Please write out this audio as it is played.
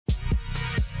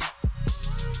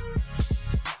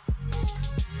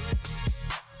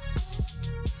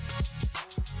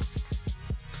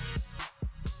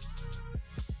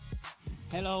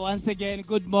Hello, once again.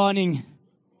 Good morning.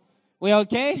 We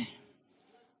okay?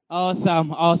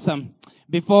 Awesome.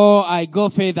 Before I go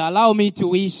further, allow me to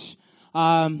wish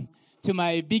to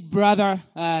my big brother,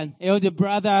 elder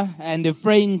brother, and a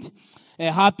friend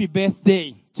a happy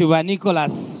birthday to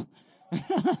Nicholas.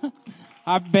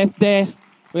 Happy birthday.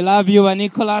 We love you,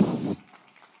 Nicholas.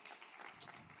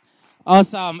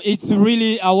 Awesome. It's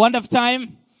really a wonderful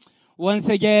time. Once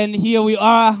again, here we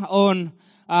are on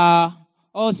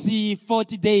OC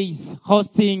 40 days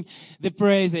hosting the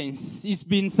presence. It's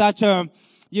been such a,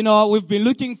 we've been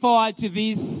looking forward to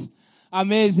this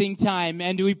amazing time.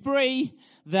 And we pray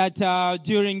that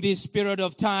during this period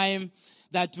of time,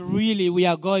 that really we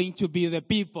are going to be the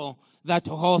people that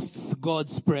hosts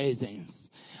God's presence.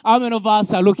 How many of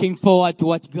us are looking forward to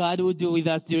what God will do with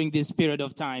us during this period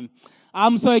of time?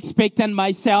 I'm so expectant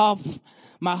myself.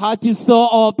 My heart is so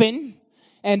open,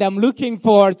 and I'm looking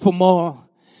forward for more.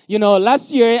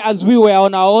 Last year, as we were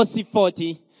on our OC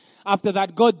 40, after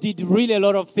that, God did really a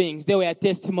lot of things. There were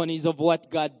testimonies of what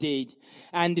God did.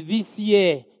 And this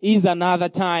year is another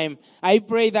time. I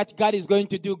pray that God is going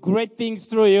to do great things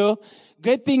through you,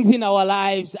 great things in our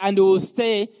lives, and we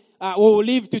will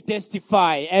live to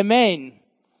testify. Amen.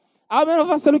 How many of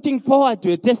us are looking forward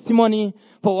to a testimony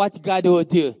for what God will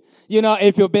do?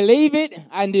 If you believe it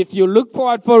and if you look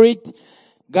forward for it,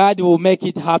 God will make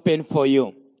it happen for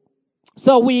you.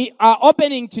 So we are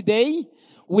opening today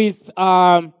with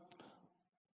your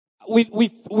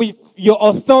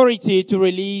authority to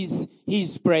release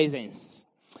His presence.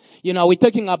 We're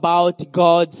talking about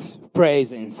God's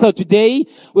presence. So today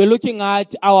we're looking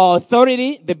at our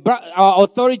authority, our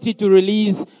authority to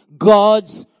release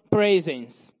God's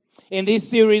presence. In this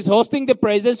series, Hosting the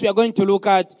Presence, we are going to look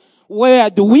at where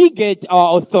do we get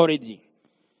our authority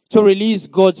to release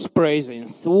God's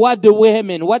presence? What do we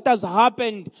mean? What has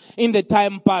happened in the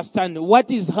time past and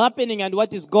what is happening and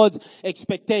what is God's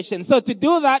expectation? So to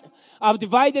do that, I've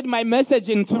divided my message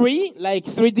in three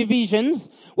divisions,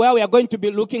 where we are going to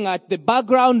be looking at the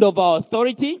background of our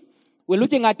authority. We're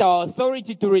looking at our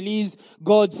authority to release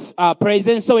God's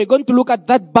presence. So we're going to look at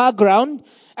that background,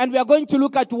 and we are going to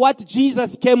look at what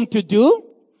Jesus came to do.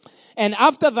 And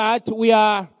after that, we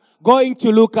are going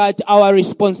to look at our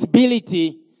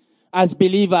responsibility as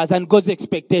believers and God's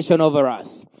expectation over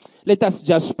us. Let us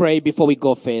just pray before we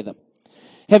go further.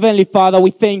 Heavenly Father,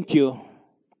 we thank you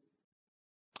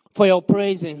for your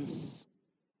presence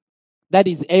that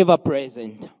is ever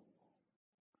present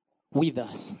with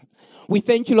us. We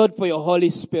thank you, Lord, for your Holy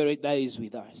Spirit that is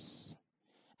with us.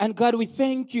 And God, we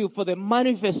thank you for the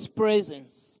manifest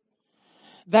presence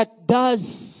that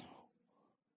does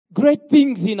great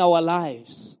things in our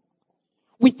lives.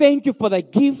 We thank you for the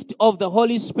gift of the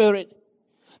Holy Spirit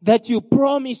that you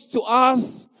promised to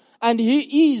us, and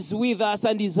He is with us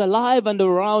and is alive and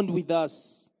around with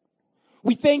us.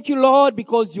 We thank you, Lord,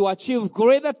 because you achieve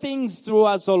greater things through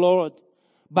us, O Lord,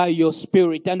 by your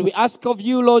Spirit. And we ask of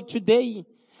you, Lord, today,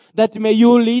 that may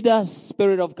you lead us,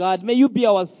 Spirit of God. May you be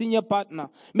our senior partner.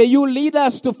 May you lead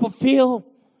us to fulfill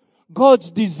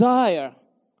God's desire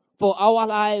for our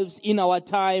lives in our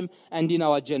time and in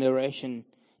our generation.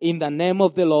 In the name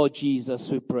of the Lord Jesus,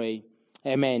 we pray.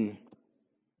 Amen.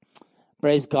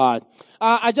 Praise God.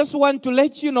 I just want to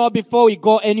let you know before we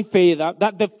go any further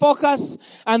that the focus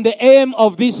and the aim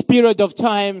of this period of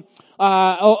time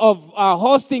of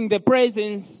hosting the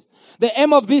presence, the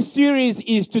aim of this series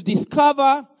is to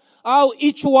discover how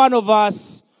each one of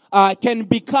us can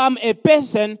become a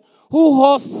person who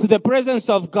hosts the presence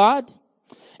of God,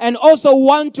 and also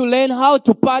want to learn how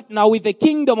to partner with the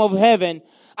kingdom of heaven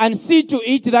and see to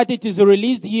it that it is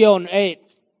released here on earth.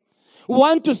 We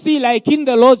want to see, like in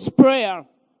the Lord's Prayer,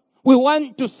 we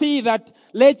want to see that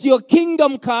let your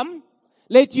kingdom come,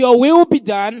 let your will be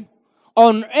done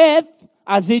on earth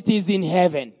as it is in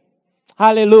heaven.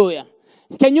 Hallelujah.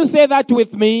 Can you say that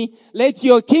with me? Let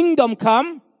your kingdom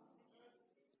come.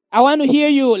 I want to hear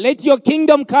you. Let your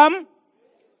kingdom come.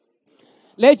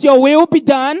 Let your will be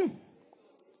done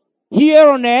here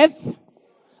on earth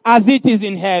as it is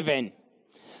in heaven.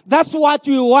 That's what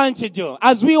we want to do.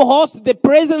 As we host the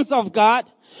presence of God,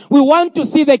 we want to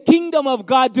see the kingdom of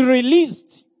God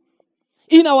released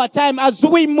in our time. As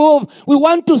we move, we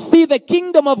want to see the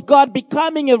kingdom of God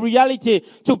becoming a reality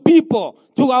to people,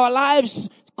 to our lives,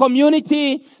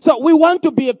 community. So we want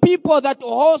to be a people that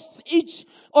hosts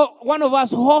one of us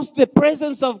hosts the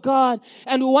presence of God,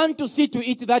 and we want to see to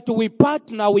it that we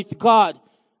partner with God.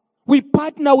 We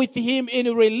partner with Him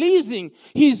in releasing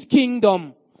His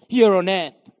kingdom here on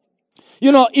earth.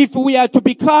 If we are to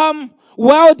become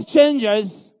world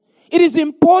changers, it is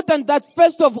important that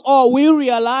first of all we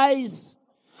realize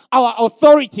our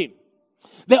authority.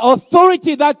 the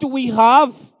authority that we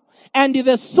have and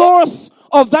the source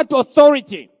of that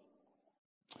authority.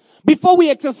 Before we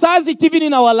exercise it even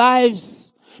in our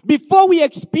lives, before we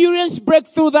experience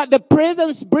breakthrough that the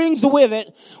presence brings with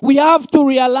it, we have to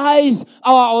realize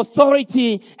our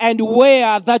authority and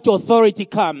where that authority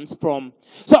comes from.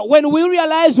 So when we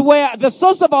realize where the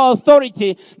source of our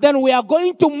authority, then we are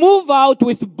going to move out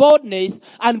with boldness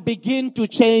and begin to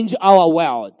change our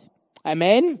world.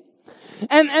 Amen?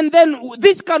 And then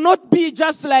this cannot be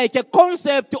just like a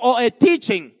concept or a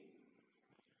teaching.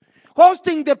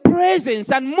 Hosting the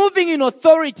presence and moving in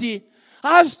authority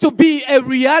has to be a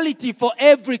reality for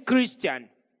every Christian.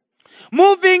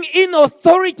 Moving in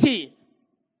authority,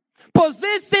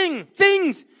 possessing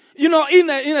things, in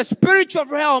a spiritual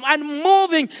realm, and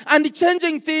moving and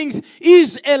changing things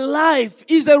is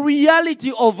a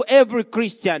reality of every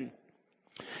Christian.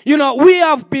 We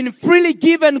have been freely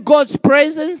given God's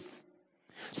presence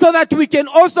so that we can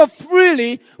also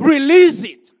freely release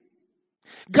it.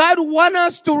 God wants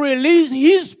us to release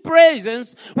His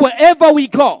presence wherever we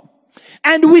go.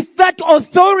 And with that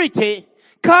authority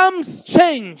comes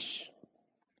change.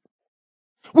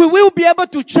 We will be able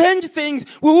to change things.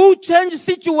 We will change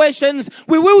situations.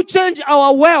 We will change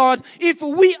our world if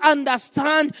we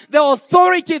understand the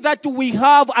authority that we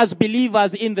have as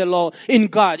believers in the Lord, in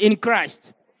God, in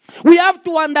Christ. We have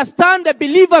to understand the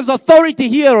believer's authority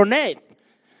here on earth.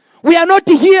 We are not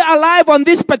here alive on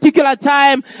this particular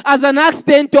time as an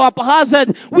accident or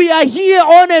haphazard. We are here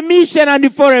on a mission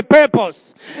and for a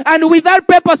purpose. And with that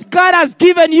purpose, God has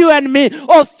given you and me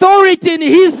authority in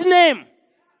His name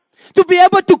to be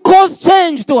able to cause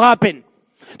change to happen.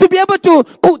 To be able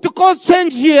to cause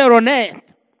change here on earth.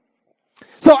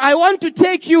 So I want to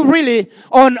take you really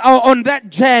on that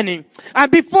journey.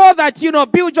 And before that,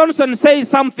 Bill Johnson says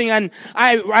something and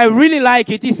I really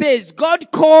like it. He says, God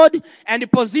called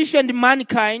and positioned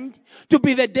mankind to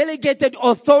be the delegated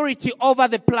authority over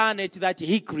the planet that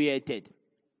He created.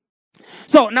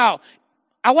 So now,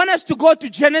 I want us to go to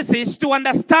Genesis to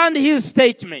understand his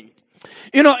statement.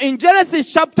 In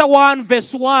Genesis chapter 1,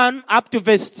 verse 1 up to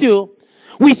verse 2,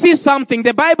 we see something.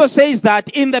 The Bible says that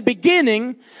in the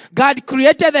beginning, God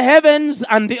created the heavens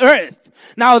and the earth.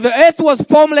 Now the earth was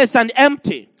formless and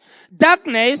empty.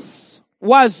 Darkness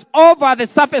was over the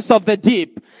surface of the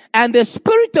deep, and the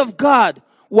Spirit of God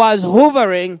was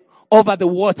hovering over the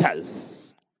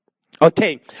waters.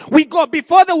 Okay. We go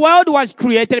before the world was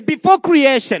created, before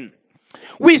creation.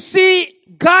 We see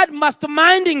God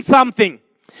masterminding something.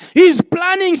 He's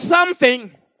planning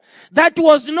something that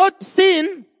was not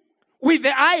seen with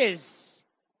the eyes,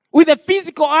 with the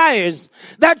physical eyes,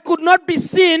 that could not be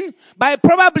seen by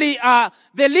probably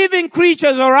the living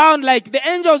creatures around, like the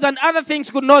angels and other things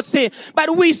could not see.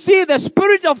 But we see the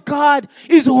Spirit of God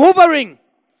is hovering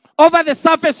over the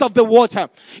surface of the water.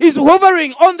 He's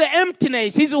hovering on the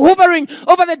emptiness. He's hovering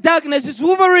over the darkness. He's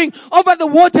hovering over the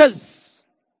waters.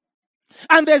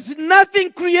 And there's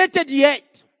nothing created yet.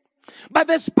 But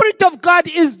the Spirit of God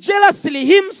is jealously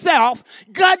Himself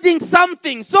guarding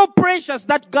something so precious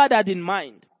that God had in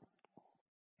mind.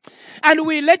 And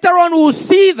we later on will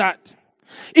see that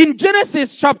in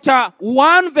Genesis chapter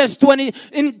 1 verse 20,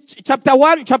 in chapter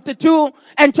 1, chapter 2,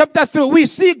 and chapter 3, we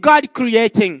see God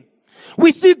creating.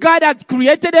 We see God had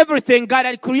created everything. God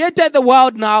had created the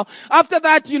world now. After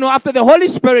that, after the Holy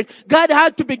Spirit, God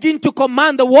had to begin to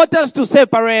command the waters to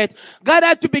separate. God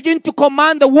had to begin to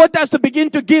command the waters to begin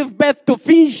to give birth to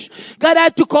fish. God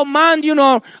had to command,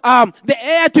 the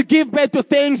air to give birth to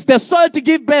things, the soil to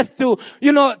give birth to,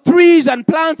 trees and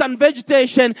plants and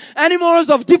vegetation, animals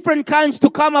of different kinds to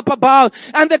come up about.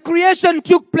 And the creation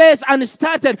took place and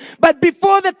started. But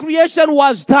before the creation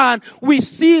was done, we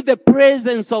see the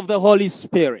presence of the Holy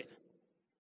Spirit.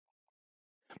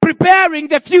 Preparing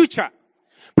the future.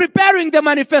 Preparing the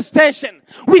manifestation.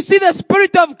 We see the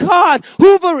Spirit of God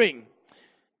hovering.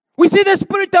 We see the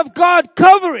Spirit of God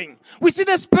covering. We see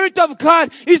the Spirit of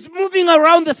God is moving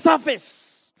around the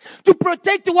surface to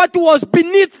protect what was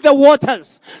beneath the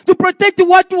waters, to protect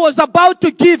what was about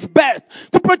to give birth,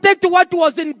 to protect what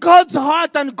was in God's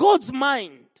heart and God's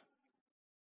mind.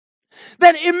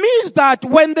 Then it means that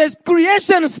when the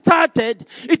creation started,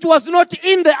 it was not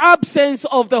in the absence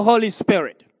of the Holy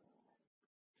Spirit.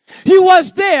 He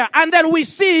was there. And then we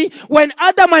see when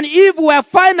Adam and Eve were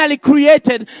finally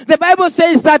created, the Bible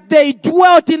says that they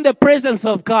dwelt in the presence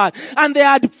of God and they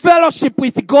had fellowship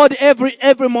with God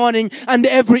every morning and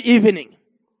every evening.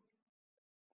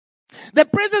 The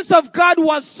presence of God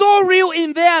was so real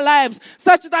in their lives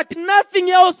such that nothing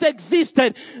else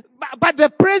existed but the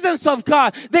presence of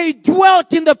God. They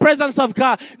dwelt in the presence of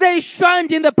God. They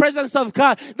shined in the presence of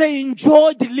God. They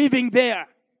enjoyed living there.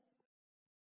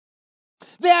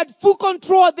 They had full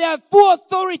control, they had full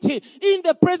authority in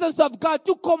the presence of God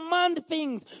to command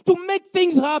things, to make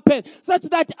things happen, such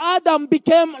that Adam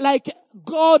became like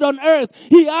God on earth.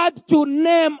 He had to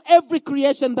name every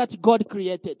creation that God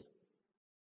created.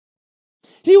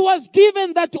 He was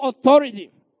given that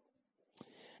authority.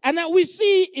 And now we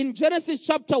see in Genesis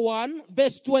chapter 1,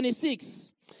 verse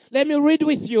 26. Let me read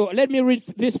with you. Let me read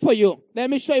this for you. Let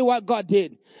me show you what God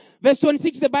did. Verse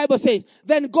 26, the Bible says,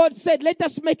 Then God said, Let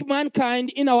us make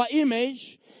mankind in our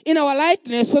image, in our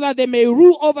likeness, so that they may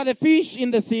rule over the fish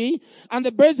in the sea, and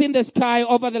the birds in the sky,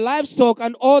 over the livestock,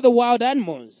 and all the wild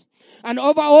animals, and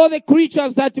over all the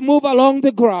creatures that move along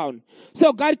the ground.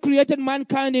 So God created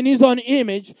mankind in his own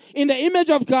image. In the image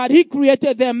of God, he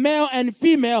created them, male and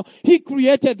female. He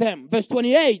created them. Verse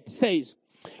 28 says,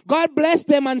 God blessed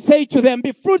them and said to them,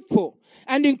 Be fruitful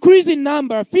and increase in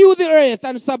number, fill the earth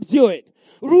and subdue it.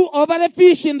 Rule over the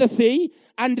fish in the sea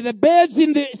and the birds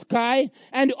in the sky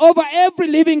and over every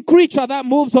living creature that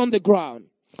moves on the ground.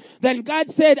 Then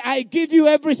God said, I give you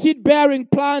every seed-bearing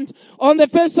plant on the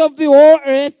face of the whole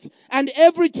earth and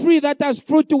every tree that has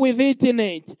fruit with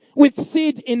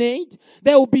seed in it.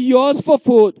 They will be yours for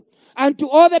food. And to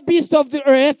all the beasts of the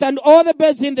earth and all the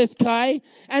birds in the sky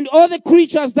and all the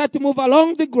creatures that move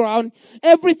along the ground,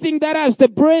 everything that has the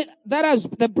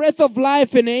breath of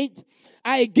life in it,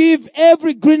 I give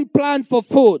every green plant for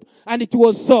food. And it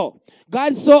was so.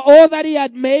 God saw all that he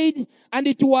had made, and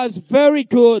it was very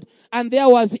good. And there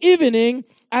was evening,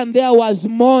 and there was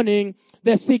morning,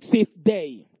 the 60th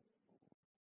day.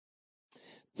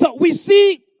 So we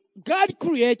see God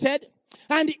created,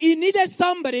 and he needed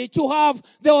somebody to have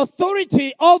the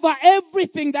authority over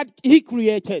everything that he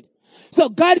created. So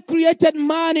God created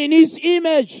man in his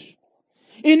image.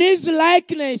 In his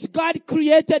likeness, God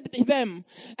created them.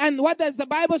 And what does the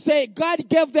Bible say? God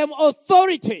gave them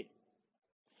authority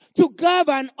to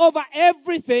govern over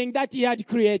everything that he had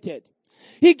created.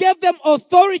 He gave them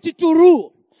authority to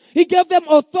rule. He gave them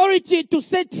authority to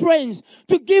set trends,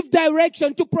 to give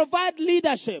direction, to provide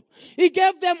leadership. He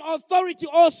gave them authority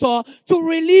also to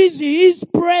release his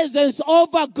presence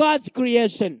over God's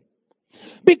creation.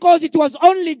 Because it was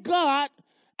only God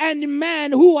and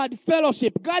man who had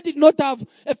fellowship. God did not have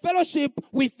a fellowship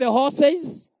with the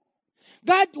horses.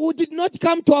 God did not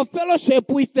come to a fellowship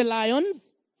with the lions.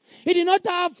 He did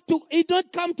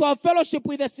not come to a fellowship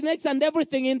with the snakes and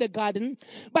everything in the garden.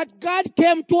 But God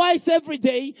came twice every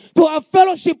day to have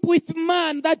fellowship with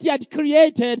man that he had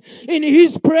created in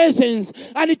his presence.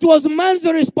 And it was man's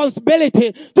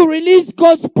responsibility to release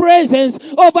God's presence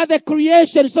over the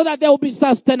creation so that there will be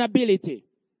sustainability.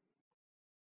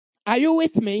 Are you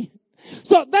with me?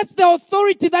 So that's the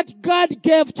authority that God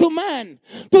gave to man,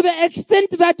 to the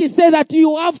extent that he said that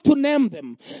you have to name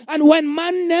them. And when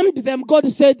man named them, God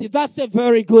said, that's a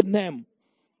very good name.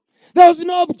 There was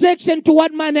no objection to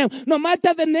what man named. No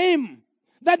matter the name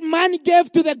that man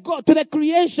gave to the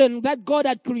creation that God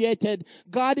had created,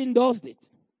 God endorsed it.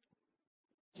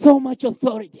 So much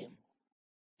authority.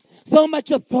 So much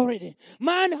authority.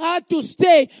 Man had to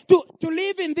stay, to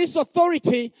live in this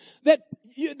authority that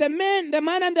the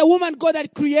man and the woman God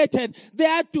had created, they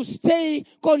had to stay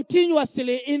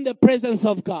continuously in the presence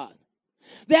of God.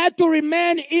 They had to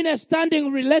remain in a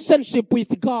standing relationship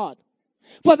with God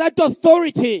for that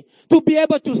authority to be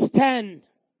able to stand.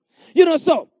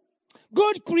 So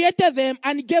God created them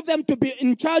and gave them to be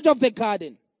in charge of the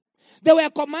garden. They were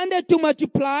commanded to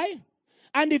multiply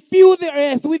and fill the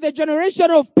earth with a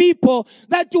generation of people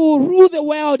that will rule the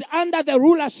world under the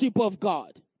rulership of God.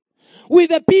 With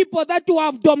the people that will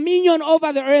have dominion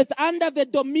over the earth under the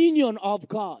dominion of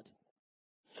God.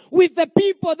 With the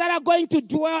people that are going to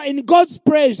dwell in God's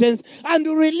presence and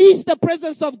release the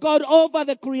presence of God over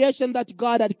the creation that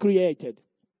God had created.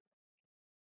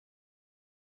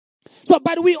 So,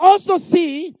 but we also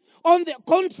see, on the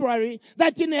contrary,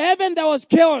 that in heaven there was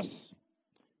chaos.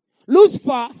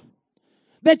 Lucifer,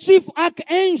 the chief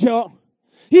archangel,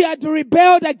 he had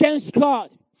rebelled against God.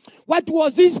 What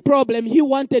was his problem? He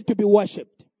wanted to be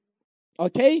worshipped.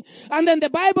 Okay? And then the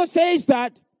Bible says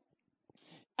that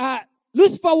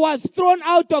Lucifer was thrown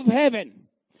out of heaven.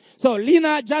 So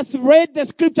Lena just read the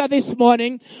scripture this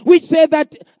morning, which said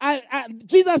that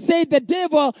Jesus said the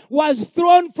devil was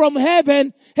thrown from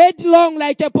heaven headlong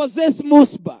like a possessed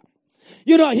musba.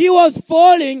 He was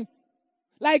falling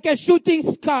like a shooting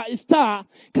star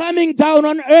coming down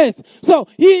on earth. So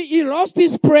he lost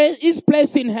his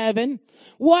place in heaven.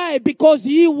 Why? Because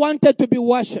he wanted to be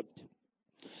worshipped.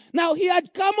 Now he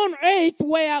had come on earth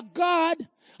where God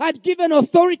had given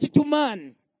authority to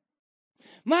man.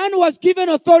 Man was given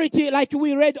authority, like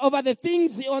we read, over the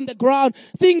things on the ground,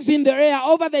 things in the air,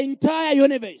 over the entire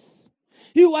universe.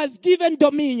 he was given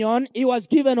dominion, he was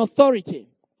given authority.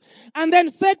 And then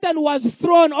Satan was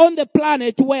thrown on the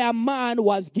planet where man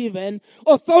was given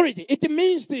authority. It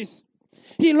means this.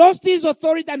 He lost his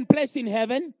authority and place in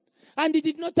heaven, and he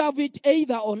did not have it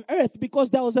either on earth because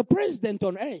there was a president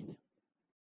on earth.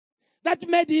 That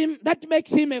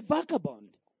makes him a vagabond.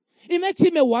 It makes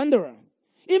him a wanderer.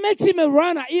 It makes him a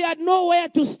runner. He had nowhere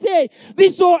to stay.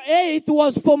 This whole earth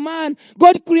was for man.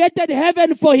 God created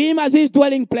heaven for him as his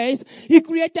dwelling place. He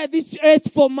created this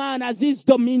earth for man as his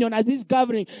dominion, as his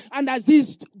governing, and as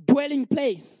his dwelling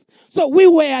place. So we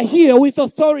were here with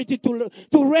authority to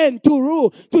reign, to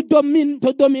rule, to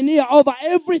domineer over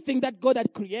everything that God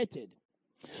had created.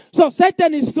 So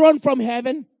Satan is thrown from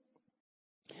heaven,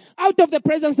 out of the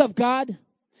presence of God,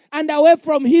 and away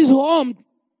from his home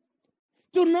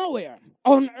to nowhere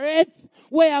on earth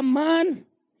where man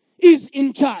is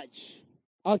in charge.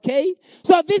 Okay?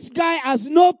 So this guy has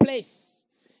no place.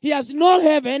 He has no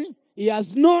heaven. He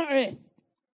has no earth.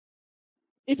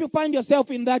 If you find yourself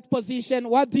in that position,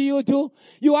 what do?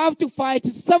 You have to fight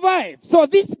to survive. So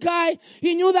this guy,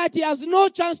 he knew that he has no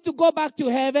chance to go back to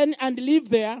heaven and live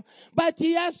there, but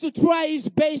he has to try his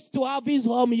best to have his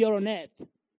home here on earth.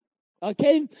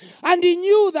 Okay? And he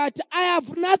knew that I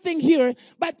have nothing here,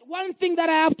 but one thing that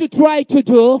I have to try to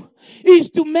do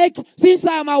is to make, since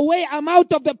I'm away, I'm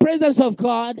out of the presence of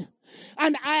God,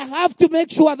 and I have to make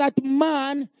sure that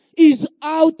man is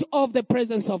out of the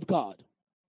presence of God.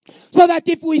 So that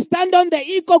if we stand on the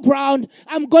equal ground,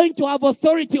 I'm going to have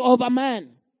authority over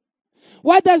man.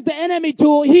 What does the enemy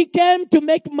do? He came to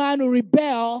make man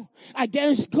rebel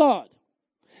against God.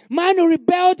 Man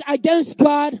rebelled against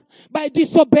God by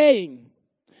disobeying.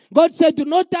 God said, do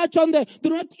not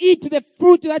eat the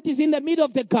fruit that is in the middle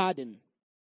of the garden.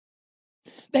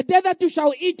 The day that you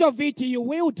shall eat of it, you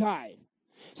will die.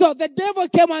 So the devil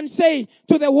came and said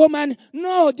to the woman,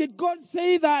 no, did God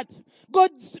say that?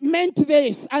 God meant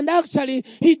this. And actually,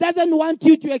 he doesn't want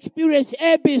you to experience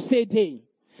ABCD.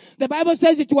 The Bible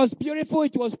says it was beautiful,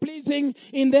 it was pleasing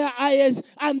in their eyes,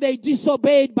 and they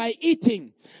disobeyed by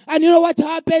eating. And you know what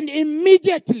happened?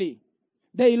 Immediately,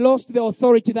 they lost the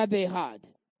authority that they had.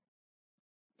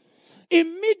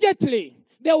 Immediately,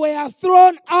 they were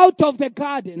thrown out of the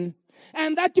garden,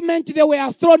 and that meant they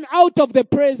were thrown out of the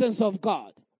presence of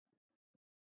God.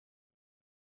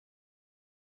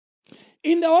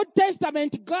 In the Old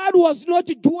Testament, God was not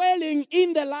dwelling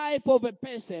in the life of a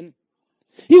person.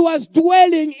 He was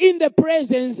dwelling in the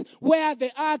presence where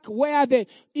the ark,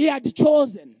 he had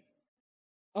chosen.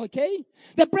 Okay?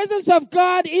 The presence of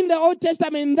God in the Old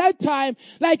Testament in that time,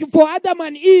 like for Adam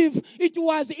and Eve, it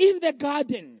was in the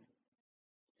garden.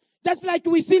 Just like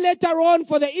we see later on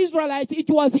for the Israelites, it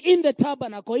was in the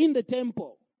tabernacle, in the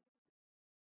temple.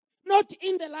 Not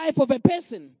in the life of a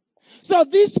person. So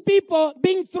these people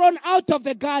being thrown out of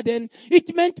the garden,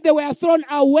 it meant they were thrown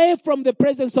away from the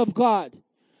presence of God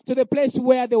to the place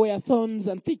where there were thorns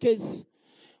and thickets,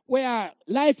 where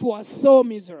life was so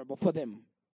miserable for them.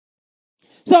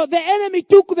 So the enemy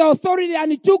took the authority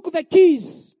and he took the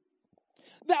keys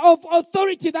of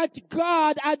authority that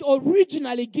God had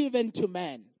originally given to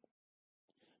man.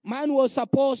 Man was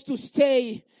supposed to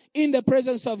stay in the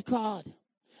presence of God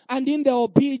and in the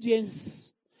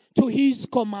obedience to his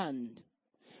command.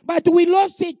 But we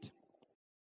lost it.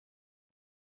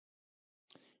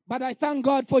 But I thank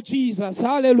God for Jesus.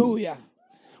 Hallelujah.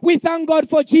 We thank God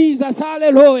for Jesus.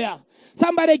 Hallelujah.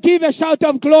 Somebody give a shout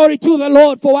of glory to the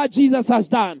Lord for what Jesus has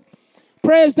done.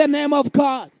 Praise the name of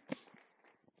God.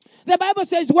 The Bible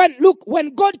says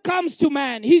when God comes to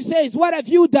man, he says, what have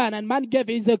you done? And man gave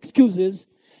his excuses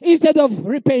instead of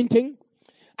repenting.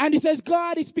 And he says,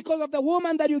 God, it's because of the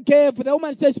woman that you gave. The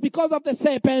woman says, because of the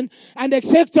serpent, and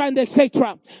etc., and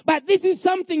etc. But this is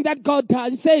something that God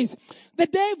does. He says, the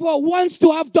devil wants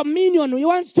to have dominion. He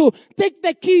wants to take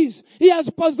the keys. He has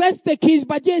possessed the keys,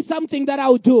 but here's something that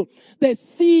I'll do. The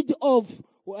seed of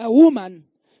a woman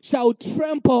shall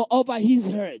trample over his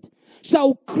head,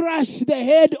 shall crush the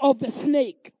head of the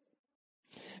snake.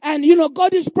 And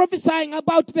God is prophesying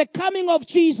about the coming of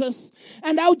Jesus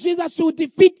and how Jesus will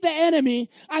defeat the enemy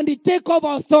and he take over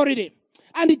authority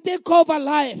and he take over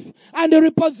life and he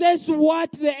repossess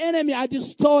what the enemy had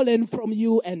stolen from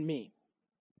you and me.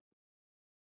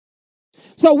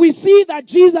 So we see that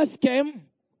Jesus came.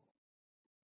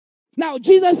 Now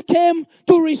Jesus came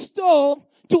to restore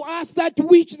to us that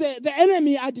which the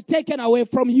enemy had taken away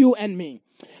from you and me.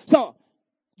 So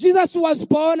Jesus was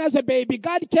born as a baby.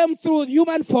 God came through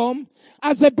human form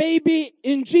as a baby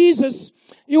in Jesus.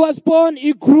 He was born,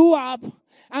 he grew up.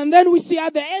 And then we see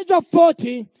at the age of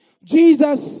 40,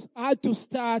 Jesus had to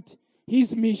start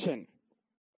his mission.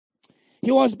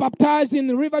 He was baptized in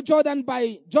the River Jordan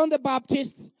by John the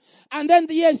Baptist. And then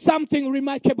here's something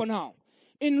remarkable now.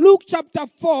 In Luke chapter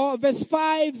 4, verse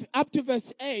 5 up to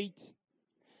verse 8,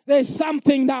 there's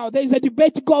something now. There's a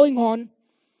debate going on.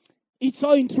 It's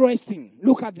so interesting.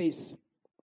 Look at this.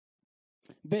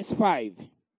 Verse 5.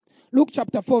 Luke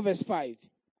chapter 4, verse 5.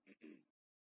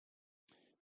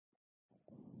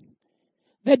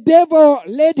 The devil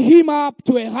led him up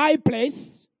to a high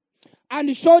place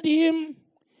and showed him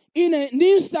in an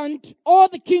instant all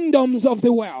the kingdoms of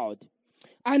the world.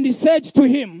 And he said to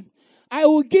him, I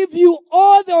will give you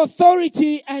all the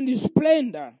authority and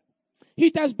splendor.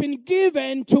 It has been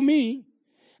given to me,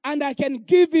 and I can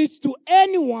give it to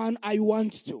anyone I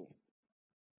want to.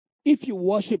 If you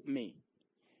worship me,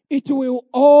 it will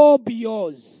all be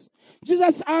yours.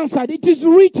 Jesus answered, it is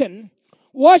written,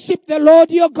 worship the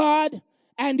Lord your God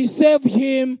and serve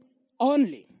him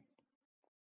only.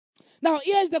 Now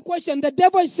here's the question. The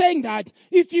devil is saying that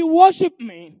if you worship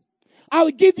me, I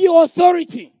will give you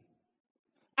authority.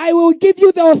 I will give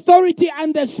you the authority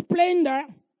and the splendor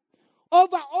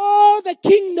over all the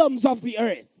kingdoms of the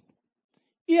earth.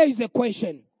 Here is the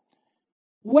question.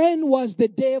 When was the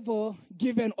devil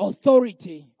given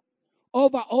authority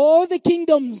over all the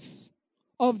kingdoms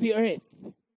of the earth?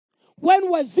 When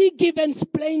was he given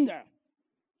splendor?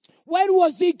 When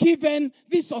was he given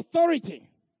this authority?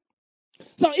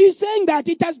 So he's saying that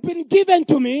it has been given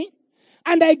to me,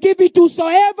 and I give it to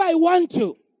whosoever I want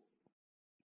to.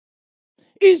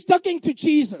 He's talking to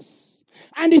Jesus.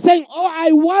 And he's saying, all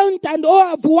I want and all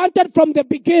I've wanted from the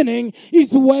beginning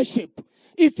is worship.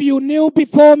 If you kneel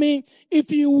before me,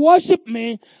 if you worship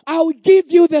me, I'll give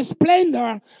you the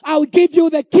splendor. I'll give you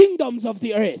the kingdoms of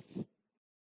the earth.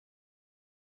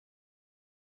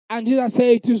 And Jesus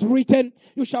said, it is written,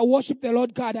 you shall worship the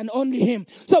Lord God and only him.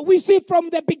 So we see from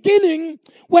the beginning,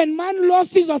 when man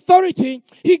lost his authority,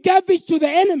 he gave it to the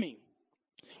enemy.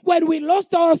 When we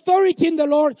lost our authority in the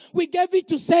Lord, we gave it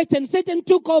to Satan. Satan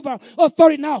took over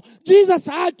authority. Now, Jesus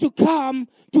had to come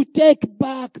to take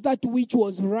back that which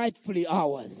was rightfully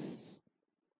ours.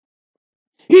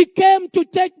 He came to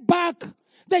take back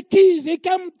the keys. He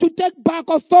came to take back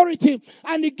authority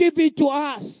and he gave it to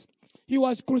us. He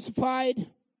was crucified,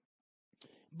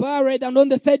 buried, and on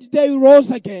the third day he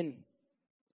rose again.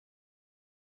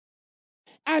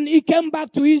 And he came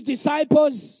back to his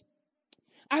disciples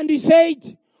and he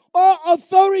said, all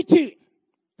authority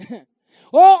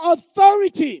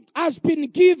has been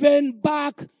given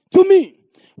back to me.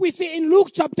 We see in Luke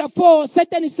chapter 4,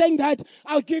 Satan is saying that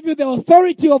I'll give you the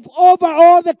authority of over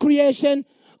all the creation,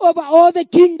 over all the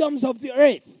kingdoms of the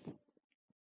earth.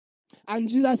 And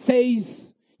Jesus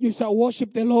says, you shall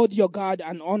worship the Lord your God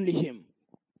and only him.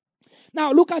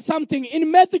 Now look at something. In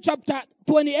Matthew chapter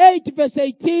 28, verse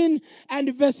 18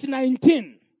 and verse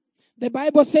 19, the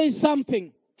Bible says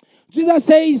something. Jesus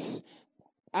says,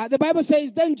 the Bible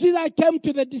says, then Jesus came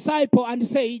to the disciple and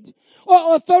said,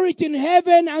 all authority in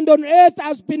heaven and on earth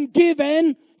has been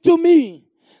given to me.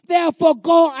 Therefore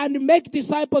go and make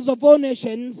disciples of all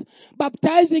nations,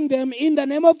 baptizing them in the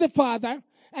name of the Father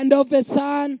and of the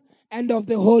Son and of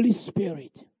the Holy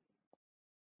Spirit.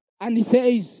 And he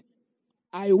says,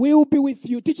 I will be with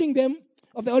you, teaching them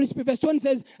of the Holy Spirit. Verse 20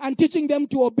 says, and teaching them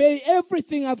to obey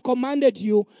everything I've commanded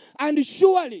you, and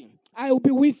surely I will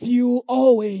be with you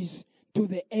always to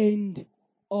the end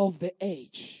of the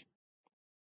age.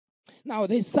 Now,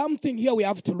 there's something here we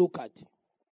have to look at.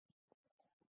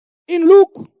 In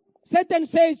Luke, Satan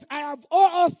says, I have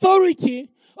all authority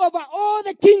over all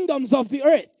the kingdoms of the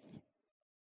earth.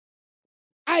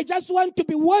 I just want to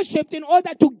be worshipped in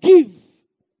order to give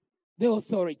the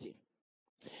authority.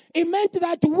 It meant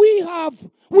that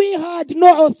we had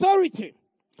no authority.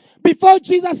 Before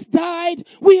Jesus died,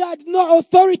 we had no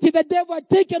authority. The devil had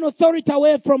taken authority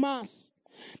away from us.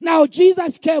 Now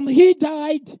Jesus came, he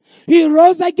died, he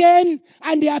rose again,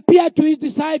 and he appeared to his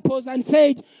disciples and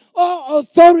said, all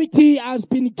authority has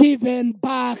been given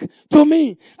back to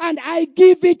me, and I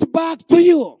give it back to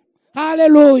you.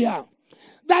 Hallelujah.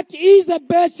 That is the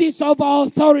basis of our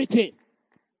authority.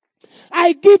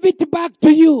 I give it back to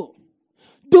you.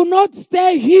 Do not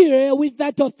stay here with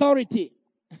that authority.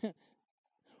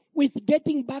 With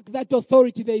getting back that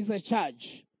authority, there is a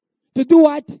charge. To do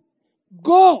what?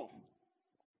 Go.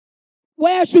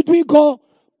 Where should we go?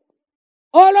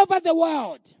 All over the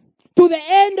world. To the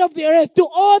end of the earth. To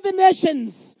all the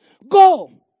nations.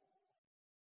 Go.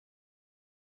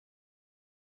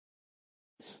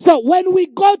 So when we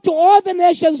go to all the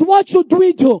nations, what should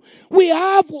we do? We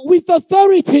have with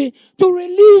authority to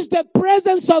release the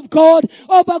presence of God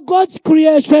over God's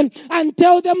creation and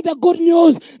tell them the good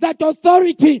news that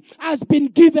authority has been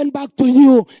given back to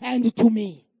you and to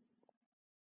me.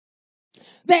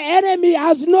 The enemy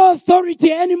has no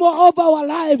authority anymore over our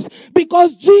lives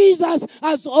because Jesus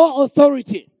has all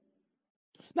authority.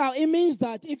 Now, it means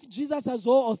that if Jesus has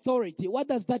all authority, what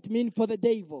does that mean for the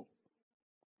devil?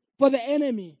 For the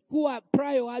enemy who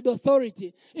prior had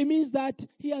authority, it means that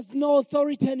he has no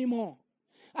authority anymore.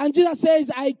 And Jesus says,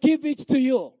 I give it to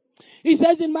you. He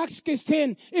says in Mark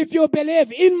 16, if you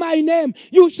believe in my name,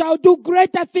 you shall do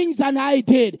greater things than I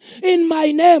did. In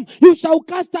my name, you shall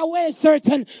cast away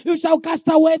Satan. You shall cast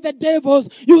away the devils.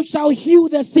 You shall heal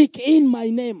the sick in my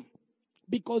name.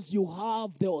 Because you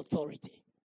have the authority.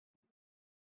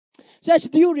 Church,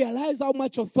 do you realize how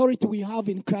much authority we have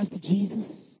in Christ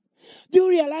Jesus? Do you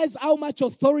realize how much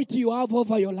authority you have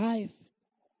over your life?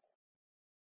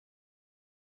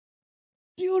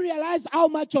 Do you realize how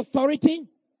much authority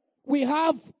we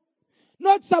have?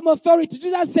 Not some authority.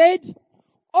 Jesus said,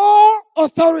 all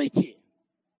authority.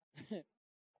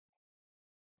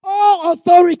 All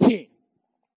authority.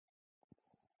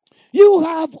 You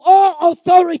have all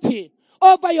authority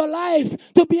over your life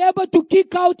to be able to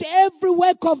kick out every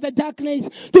work of the darkness,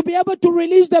 to be able to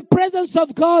release the presence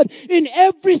of God in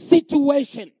every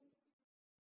situation.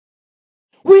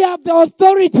 We have the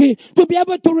authority to be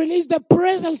able to release the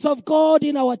presence of God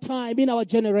in our time, in our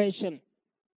generation.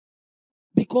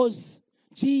 Because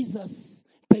Jesus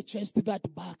purchased that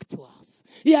back to us.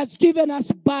 He has given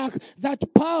us back that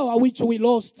power which we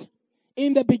lost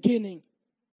in the beginning.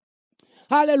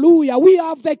 Hallelujah. We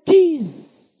have the keys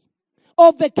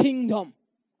of the kingdom.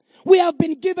 We have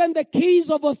been given the keys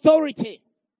of authority.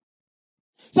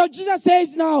 So Jesus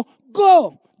says now,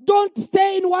 go. Don't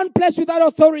stay in one place without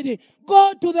authority.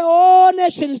 Go to the whole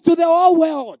nations, to the whole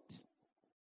world.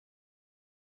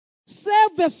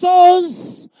 Save the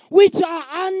souls which are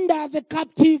under the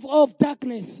captive of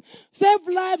darkness. Save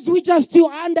lives which are still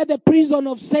under the prison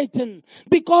of Satan.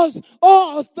 Because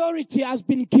all authority has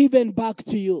been given back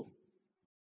to you.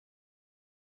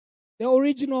 The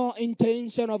original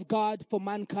intention of God for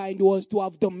mankind was to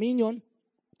have dominion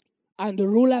and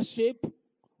rulership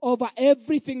over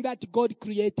everything that God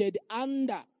created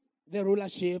under the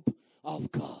rulership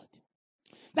of God.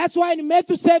 That's why in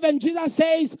Matthew 7, Jesus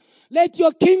says, let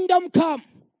your kingdom come.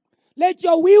 Let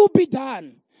your will be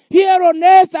done here on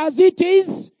earth as it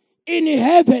is in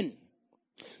heaven.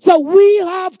 So we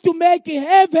have to make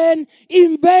heaven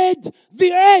invade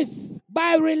the earth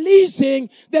by releasing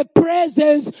the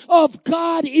presence of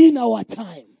God in our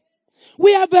time.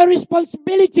 We have a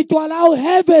responsibility to allow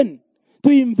heaven to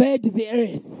invade the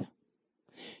earth.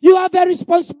 You have a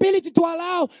responsibility to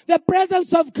allow the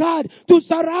presence of God to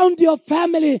surround your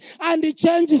family and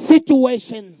change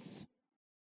situations.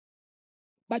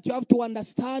 But you have to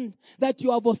understand that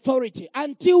you have authority.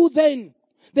 Until then,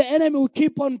 the enemy will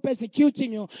keep on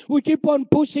persecuting you, will keep on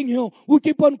pushing you, will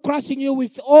keep on crushing you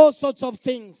with all sorts of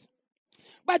things.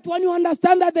 But when you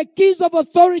understand that the keys of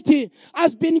authority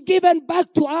has been given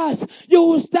back to us, you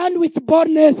will stand with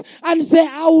boldness and say,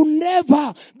 I will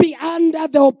never be under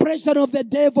the oppression of the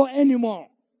devil anymore.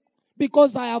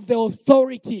 Because I have the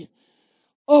authority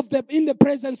in the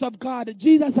presence of God.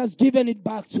 Jesus has given it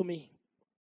back to me.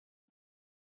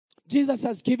 Jesus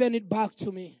has given it back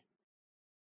to me.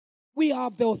 We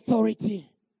have the authority.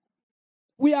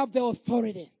 We have the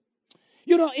authority.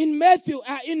 You know, in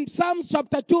in Psalms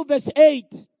chapter 2, verse 8,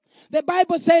 the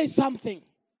Bible says something.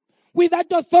 With that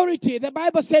authority, the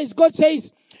Bible says, God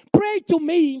says, pray to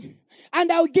me,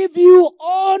 and I'll give you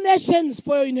all nations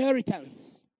for your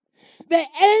inheritance. The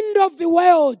end of the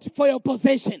world for your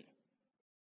possession.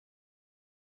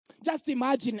 Just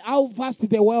imagine how vast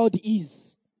the world is.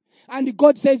 And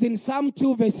God says in Psalm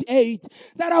 2 verse 8,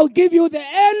 that I'll give you the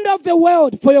end of the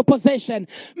world for your possession.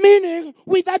 Meaning,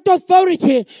 with that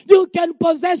authority, you can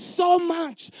possess so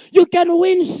much. You can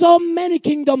win so many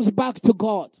kingdoms back to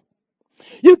God.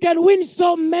 You can win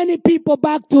so many people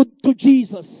back to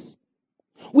Jesus.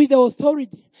 With the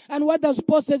authority. And what does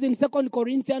Paul says in 2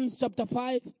 Corinthians chapter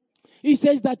 5? He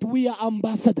says that we are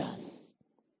ambassadors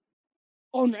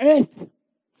on earth.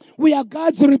 We are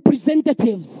God's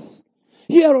representatives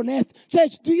here on earth.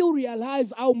 Church, do you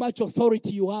realize how much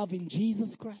authority you have in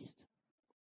Jesus Christ?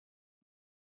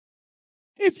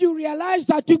 If you realize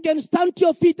that you can stand to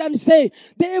your feet and say,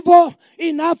 devil,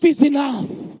 enough is enough.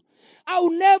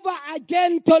 I'll never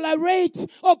again tolerate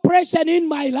oppression in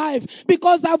my life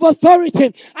because I have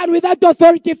authority. And with that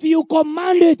authority, if you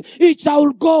command it, it shall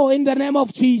go in the name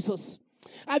of Jesus.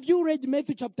 Have you read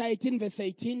Matthew chapter 18, verse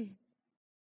 18?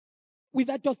 With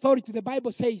that authority, the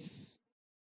Bible says,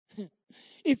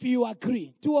 if you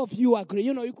agree, two of you agree,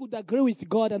 you could agree with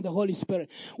God and the Holy Spirit.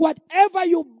 Whatever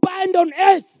you bind on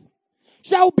earth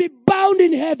shall be bound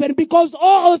in heaven because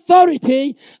all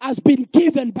authority has been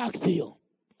given back to you.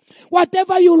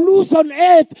 Whatever you loose on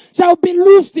earth shall be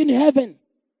loosed in heaven.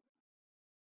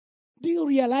 Do you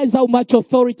realize how much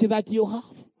authority that you have?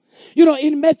 You know,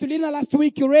 in Matthew, last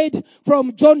week you read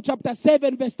from John chapter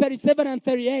 7, verse 37 and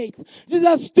 38.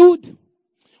 Jesus stood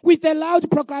with a loud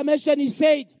proclamation. He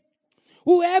said,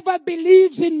 whoever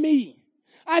believes in me,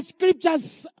 as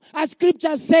scriptures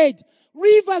said,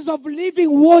 rivers of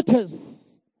living waters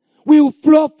will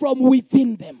flow from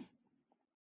within them.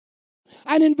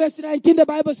 And in verse 19, the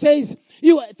Bible says,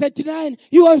 39,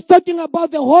 he was talking about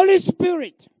the Holy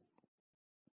Spirit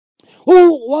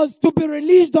who was to be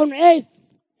released on earth.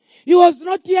 He was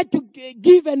not yet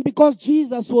given because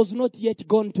Jesus was not yet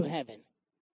gone to heaven.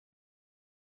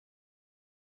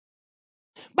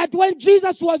 But when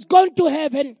Jesus was gone to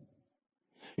heaven,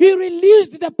 he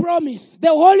released the promise, the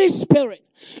Holy Spirit.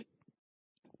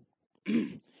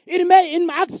 In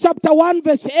Acts chapter 1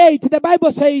 verse 8, the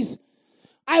Bible says,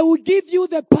 I will give you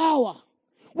the power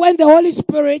when the Holy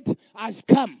Spirit has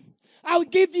come. I will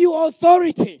give you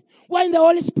authority when the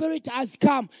Holy Spirit has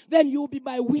come. Then you will be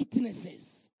my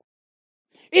witnesses.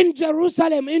 In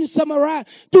Jerusalem, in Samaria,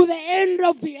 to the end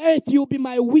of the earth, you will be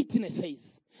my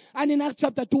witnesses. And in Acts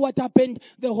chapter 2, what happened?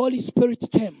 The Holy Spirit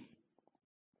came.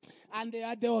 And they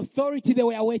had the authority they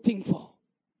were waiting for.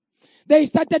 They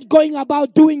started going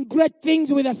about doing great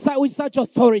things with such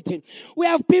authority. We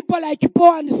have people like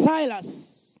Paul and Silas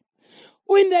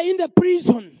who in the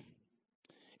prison.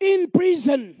 In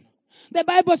prison, the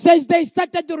Bible says they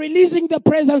started releasing the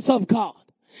presence of God.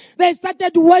 They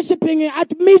started worshiping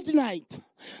at midnight.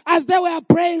 As they were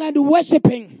praying and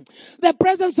worshiping, the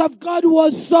presence of God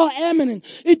was so eminent.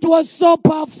 It was so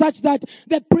powerful such that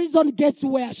the prison gates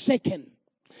were shaken.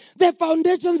 The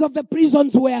foundations of the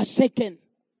prisons were shaken.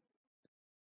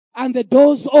 And the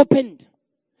doors opened.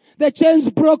 The chains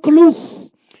broke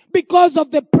loose because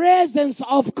of the presence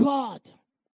of God.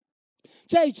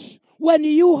 Church, when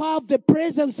you have the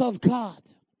presence of God,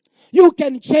 you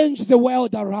can change the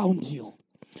world around you.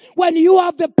 When you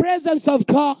have the presence of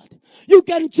God, you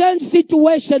can change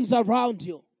situations around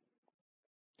you.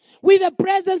 With the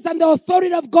presence and the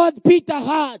authority of God, Peter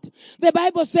had. The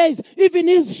Bible says, even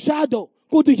his shadow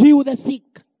could heal the sick.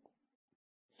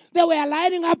 They were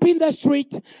lining up in the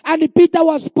street, and Peter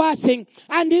was passing,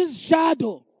 and his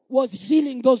shadow was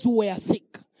healing those who were sick.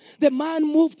 The man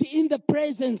moved in the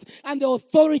presence and the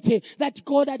authority that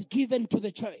God had given to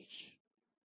the church.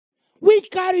 We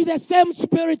carry the same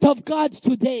Spirit of God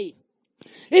today.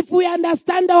 If we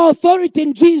understand our authority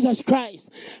in Jesus Christ,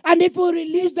 and if we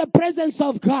release the presence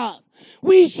of God,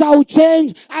 we shall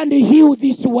change and heal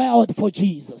this world for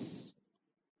Jesus.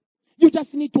 You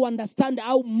just need to understand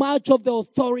how much of the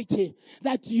authority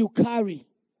that you carry.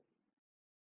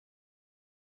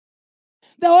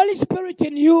 The Holy Spirit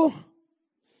in you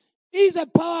is a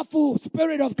powerful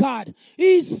Spirit of God.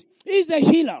 He's a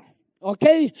healer.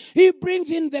 Okay? He brings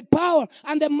in the power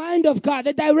and the mind of God,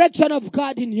 the direction of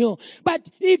God in you. But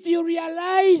if you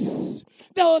realize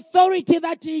the authority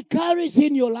that He carries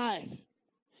in your life,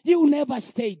 you will never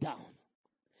stay down.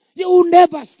 You will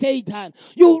never stay down.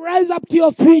 You will rise up to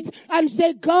your feet and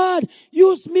say, God,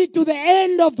 use me to the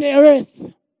end of the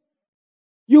earth.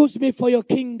 Use me for your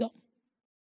kingdom.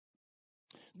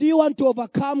 Do you want to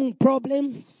overcome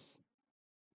problems?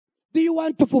 Do you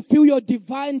want to fulfill your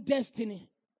divine destiny?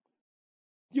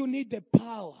 You need the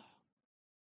power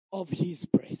of His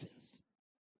presence.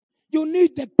 You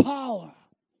need the power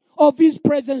of His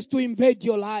presence to invade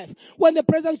your life. When the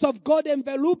presence of God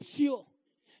envelops you,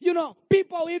 you know,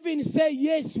 people even say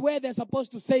yes where they're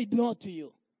supposed to say no to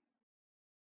you.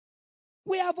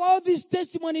 We have all these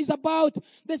testimonies about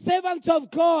the servants of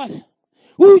God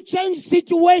who changed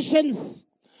situations,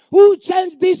 who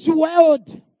changed this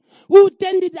world, who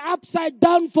turned it upside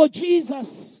down for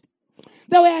Jesus.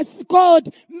 They were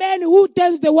called men who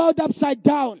turns the world upside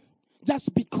down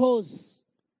just because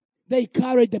they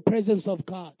carried the presence of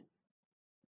God.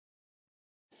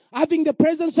 Having the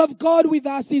presence of God with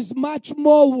us is much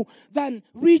more than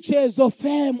riches or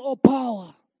fame or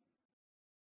power.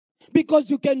 Because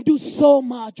you can do so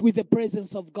much with the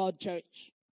presence of God,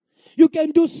 church. You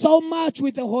can do so much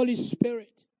with the Holy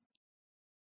Spirit.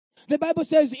 The Bible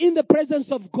says in the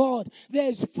presence of God, there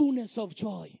is fullness of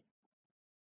joy.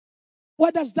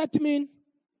 What does that mean?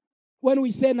 When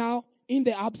we say now, in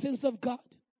the absence of God,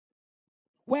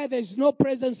 where there's no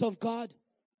presence of God,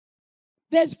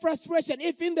 there's frustration.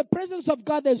 If in the presence of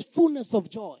God there's fullness of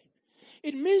joy,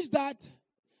 it means that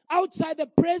outside the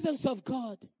presence of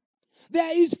God,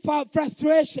 there is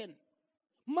frustration,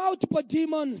 multiple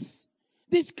demons,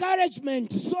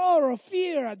 discouragement, sorrow,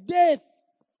 fear, death,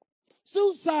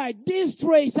 suicide,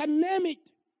 distress, and name it.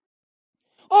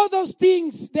 All those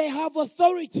things, they have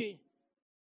authority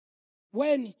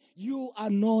when you are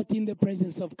not in the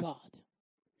presence of God.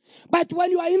 But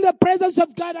when you are in the presence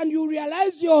of God and you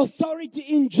realize your authority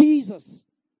in Jesus,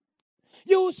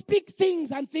 you will speak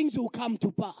things and things will come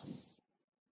to pass.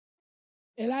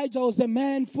 Elijah was a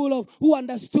man who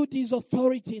understood his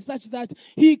authority such that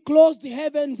he closed the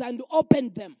heavens and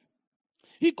opened them.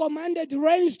 He commanded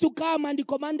rains to come and he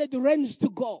commanded the rains to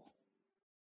go.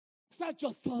 Such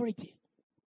authority.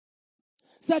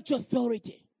 Such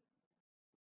authority.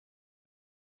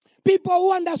 People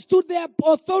who understood their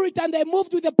authority and they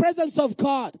moved with the presence of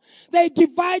God. They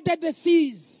divided the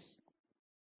seas.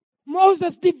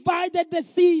 Moses divided the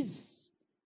seas.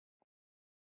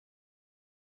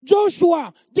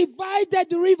 Joshua divided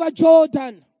the river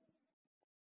Jordan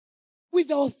with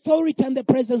the authority and the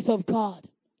presence of God.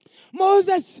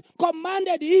 Moses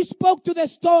commanded, he spoke to the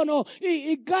stone, or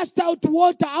he gushed out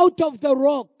water out of the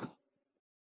rock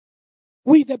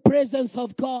with the presence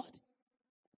of God.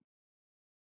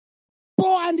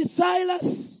 Paul and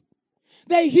Silas,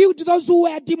 they healed those who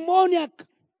were demoniac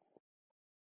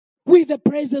with the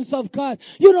presence of God.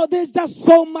 You know, there's just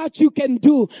so much you can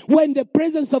do when the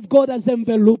presence of God has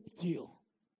enveloped you.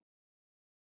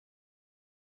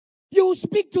 You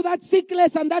speak to that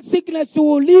sickness and that sickness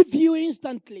will leave you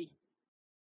instantly.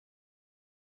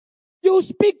 You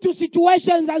speak to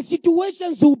situations and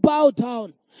situations will bow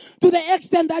down. To the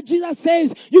extent that Jesus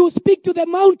says, you speak to the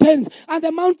mountains and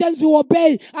the mountains will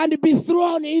obey and be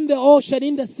thrown in the ocean,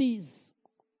 in the seas.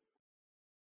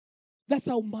 That's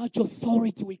how much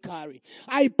authority we carry.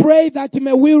 I pray that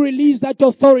may we release that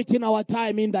authority in our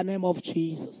time in the name of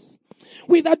Jesus.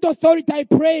 With that authority, I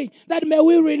pray that may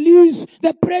we release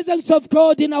the presence of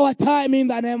God in our time in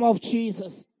the name of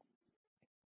Jesus.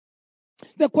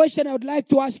 The question I would like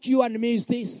to ask you and me is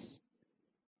this.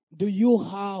 Do you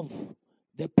have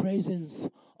the presence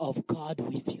of God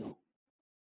with you?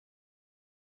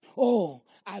 Or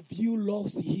have you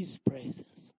lost His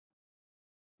presence?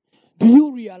 Do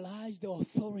you realize the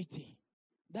authority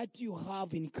that you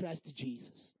have in Christ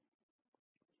Jesus?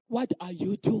 What are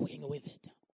you doing with it?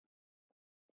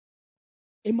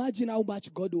 Imagine how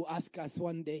much God will ask us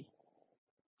one day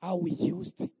how we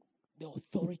used the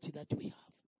authority that we have.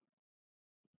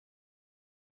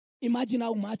 Imagine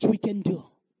how much we can do.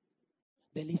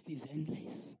 The list is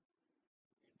endless.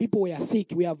 People were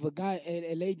sick. We have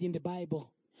a lady in the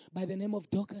Bible by the name of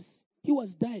Dorcas. He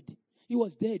was dead. He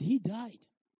was dead. He died.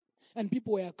 And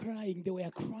people were crying. They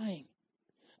were crying.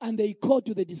 And they called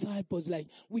to the disciples like,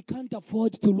 we can't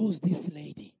afford to lose this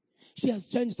lady. She has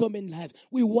changed so many lives.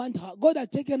 We want her. God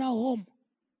had taken her home.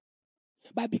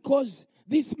 But because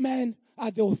this man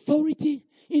had the authority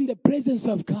in the presence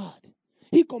of God,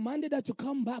 he commanded her to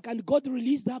come back and God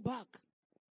released her back.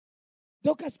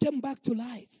 Dorcas came back to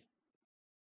life.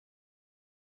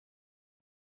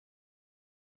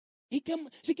 She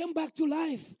came back to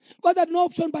life. God had no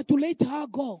option but to let her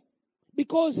go.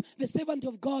 Because the servant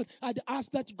of God had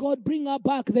asked that God bring her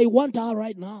back. They want her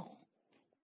right now.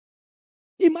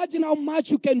 Imagine how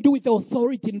much you can do with the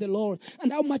authority in the Lord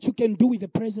and how much you can do with the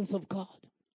presence of God.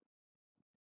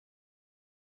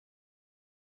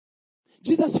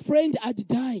 Jesus' friend had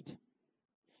died.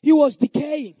 He was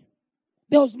decaying.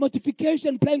 There was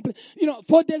mortification playing.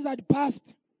 4 days had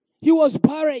passed. He was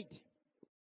buried.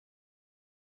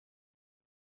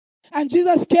 And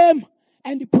Jesus came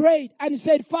and prayed and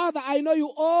said, Father, I know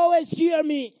you always hear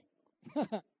me.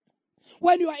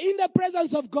 When you are in the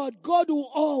presence of God, God will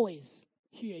always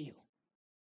hear you.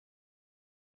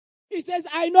 He says,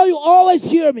 I know you always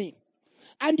hear me.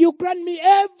 And you grant me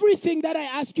everything that I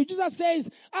ask you. Jesus says,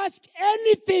 ask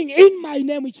anything in my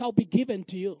name which shall be given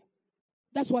to you.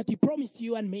 That's what he promised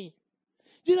you and me.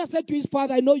 Jesus said to his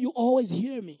Father, I know you always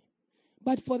hear me.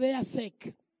 But for their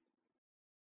sake,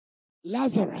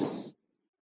 Lazarus,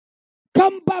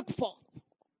 come back forth.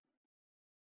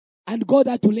 And God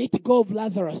had to let go of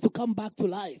Lazarus to come back to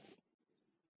life.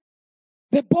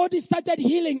 The body started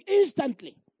healing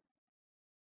instantly.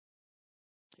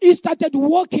 He started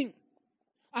walking.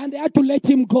 And they had to let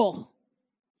him go.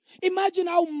 Imagine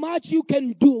how much you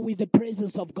can do with the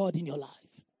presence of God in your life.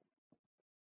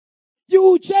 You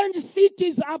will change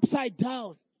cities upside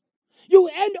down. You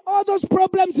end all those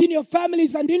problems in your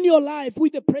families and in your life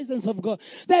with the presence of God.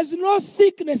 There's no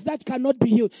sickness that cannot be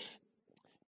healed.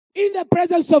 In the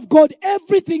presence of God,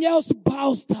 everything else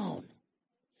bows down.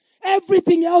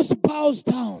 Everything else bows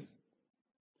down.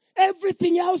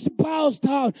 Everything else bows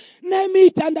down. Name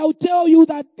it and I'll tell you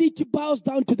that it bows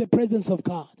down to the presence of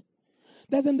God.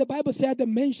 Doesn't the Bible say at the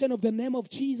mention of the name of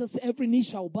Jesus, every knee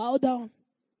shall bow down?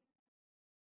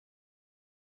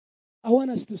 I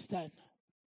want us to stand.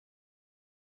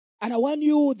 And I want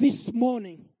you this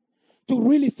morning to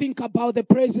really think about the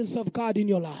presence of God in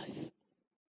your life.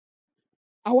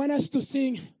 I want us to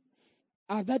sing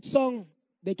that song.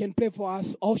 They can play for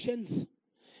us, Oceans.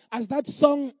 As that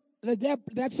song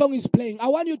is playing, I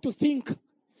want you to think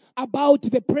about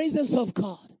the presence of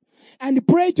God and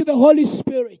pray to the Holy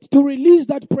Spirit to release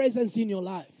that presence in your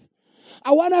life.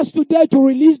 I want us today to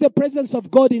release the presence of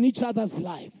God in each other's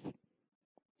life.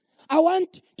 I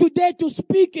want today to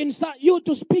speak in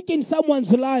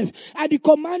someone's life and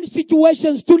command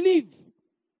situations to leave.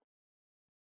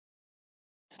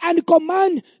 And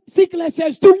command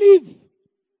sicknesses to leave.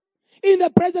 In the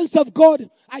presence of God,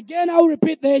 again I'll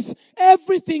repeat this,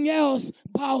 everything else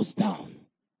bows down.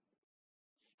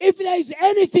 If there is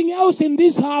anything else in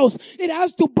this house, it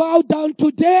has to bow down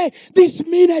today, this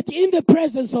minute, in the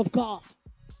presence of God.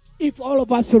 If all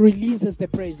of us releases the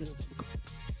presence.